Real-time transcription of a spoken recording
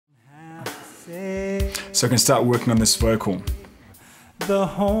So I can start working on this vocal. The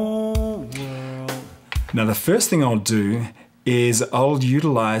whole world. Now the first thing I'll do is I'll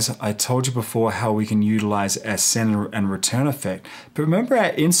utilize, I told you before how we can utilize our send and return effect. But remember our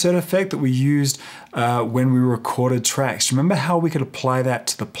insert effect that we used when we recorded tracks? Remember how we could apply that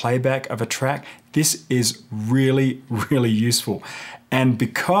to the playback of a track? This is really, really useful. And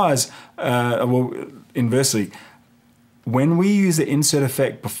because, well, inversely, when we use the insert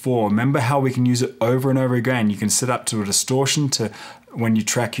effect before, remember how we can use it over and over again. You can set up to a distortion to when you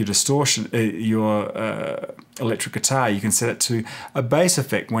track your distortion, your electric guitar, you can set it to a bass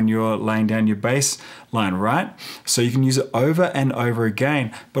effect when you're laying down your bass line, right? So you can use it over and over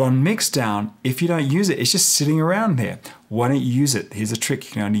again. But on Mixdown, if you don't use it, it's just sitting around there. Why don't you use it? Here's a trick,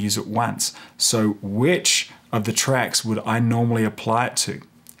 you can only use it once. So which of the tracks would I normally apply it to?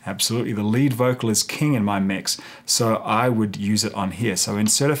 Absolutely, the lead vocal is king in my mix, so I would use it on here. So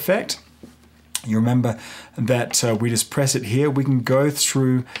insert effect. You remember that we just press it here. We can go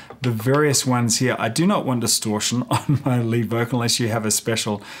through the various ones here. I do not want distortion on my lead vocal unless you have a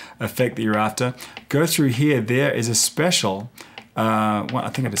special effect that you're after. Go through here. There is a special, well, I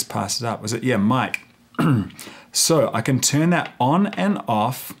think I just passed it up. Was it? Yeah, mic. So I can turn that on and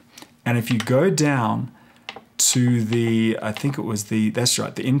off. And if you go down to the, I think it was the, that's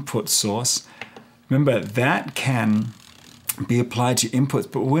right, the input source. Remember that can be applied to your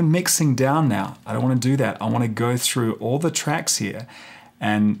inputs, but we're mixing down now. I don't want to do that. I want to go through all the tracks here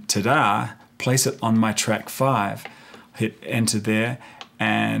and ta-da, place it on my track 5, hit enter there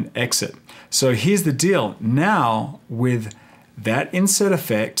and exit. So here's the deal. Now with that insert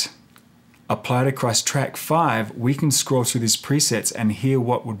effect applied across track 5, we can scroll through these presets and hear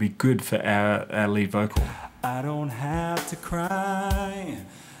what would be good for our lead vocal. I don't have to cry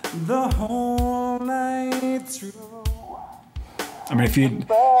the whole night through. I mean,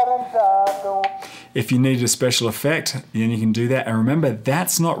 if you needed a special effect, then you can do that. And remember,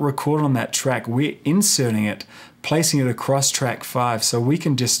 that's not recorded on that track. We're inserting it, placing it across track 5. So we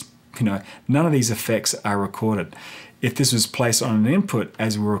can just, you know, none of these effects are recorded. If this was placed on an input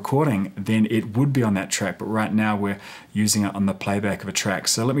as we're recording, then it would be on that track. But right now we're using it on the playback of a track.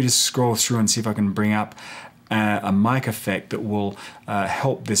 So let me just scroll through and see if I can bring up a mic effect that will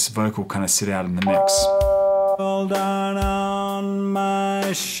help this vocal kind of sit out in the mix. Hold on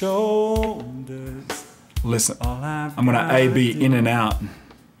my shoulders. Listen, I'm going to A-B in and out.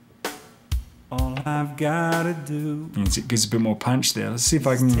 All I've got to do. It gives a bit more punch there. Let's see if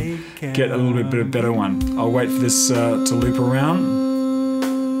I can get a little bit of a better one. I'll wait for this to loop around.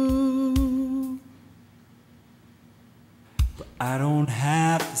 I don't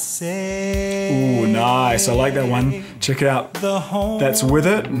have to say. Ooh, nice. I like that one. Check it out. That's with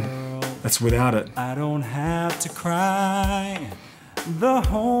it. That's without it. I don't have to cry the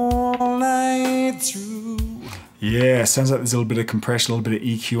whole night through. Yeah, sounds like there's a little bit of compression, a little bit of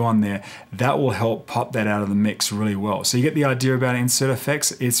EQ on there. That will help pop that out of the mix really well. So you get the idea about insert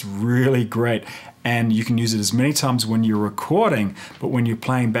effects. It's really great. And you can use it as many times when you're recording, but when you're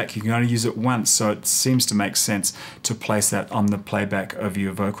playing back, you can only use it once. So it seems to make sense to place that on the playback of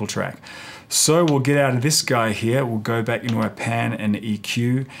your vocal track. So we'll get out of this guy here. We'll go back into our pan and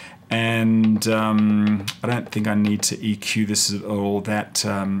EQ. And I don't think I need to EQ this at all. That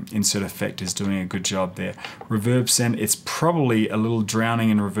insert effect is doing a good job there. Reverb send, it's probably a little drowning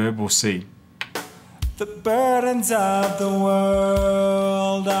in reverb, we'll see. The burdens of the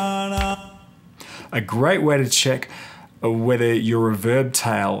world on. A great way to check whether your reverb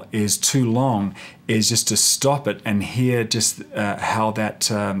tail is too long is just to stop it and hear just how that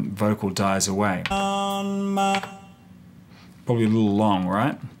vocal dies away. Probably a little long,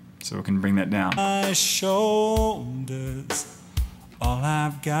 right? So we can bring that down. My shoulders, all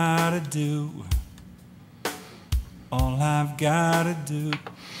I've gotta do, all I've gotta do.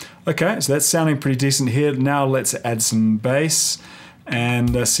 Okay, so that's sounding pretty decent here. Now let's add some bass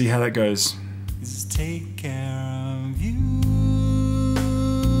and see how that goes. Is take care of you.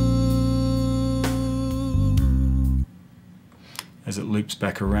 As it loops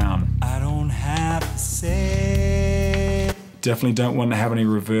back around. I don't have to say. Definitely don't want to have any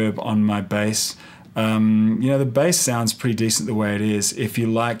reverb on my bass. You know, the bass sounds pretty decent the way it is. If you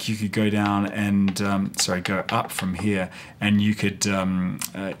like, you could go down and, go up from here, and you could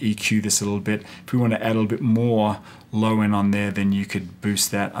EQ this a little bit. If we want to add a little bit more low end on there, then you could boost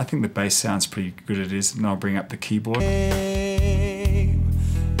that. I think the bass sounds pretty good as it is, and I'll bring up the keyboard.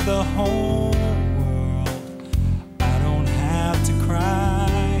 The whole world, I don't have to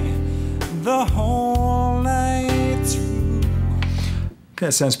cry the whole night through. Okay,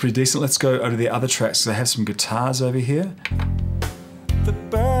 that sounds pretty decent. Let's go over to the other tracks. So I have some guitars over here. The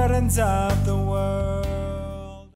burden ends of the